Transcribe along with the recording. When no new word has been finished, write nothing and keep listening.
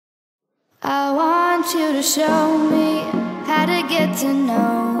I want you to show me how to get to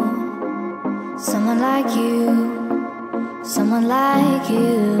know someone like you, someone like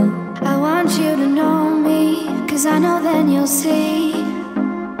you. I want you to know me, 'cause I know then you'll see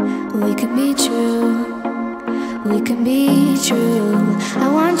we could be true, we can be true. I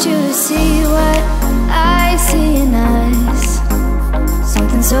want you to see what I see in us,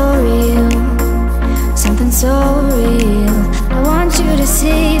 something so real, something so real. I want you to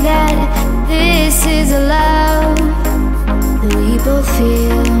see that this is a love that we both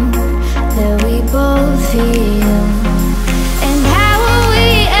feel, that we both feel. And how will we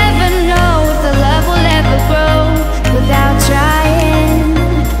ever know if the love will ever grow without trying,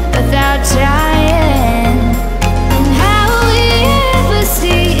 without trying? And how will we ever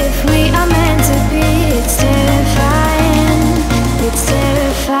see if we are meant to be? It's terrifying, it's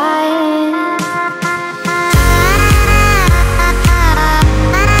terrifying.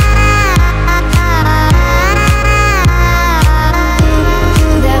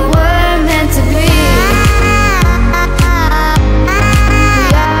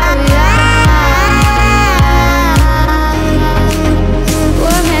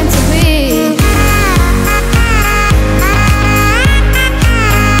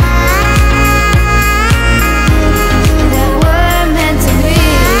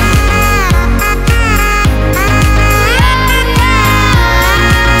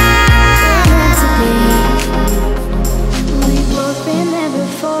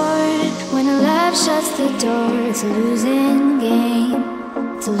 It's a losing game,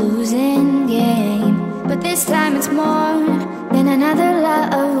 it's a losing game. But this time it's more than another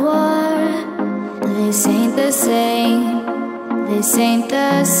love war. This ain't the same, this ain't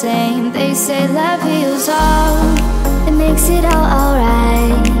the same. They say love heals all, it makes it all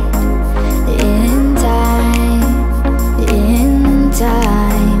alright.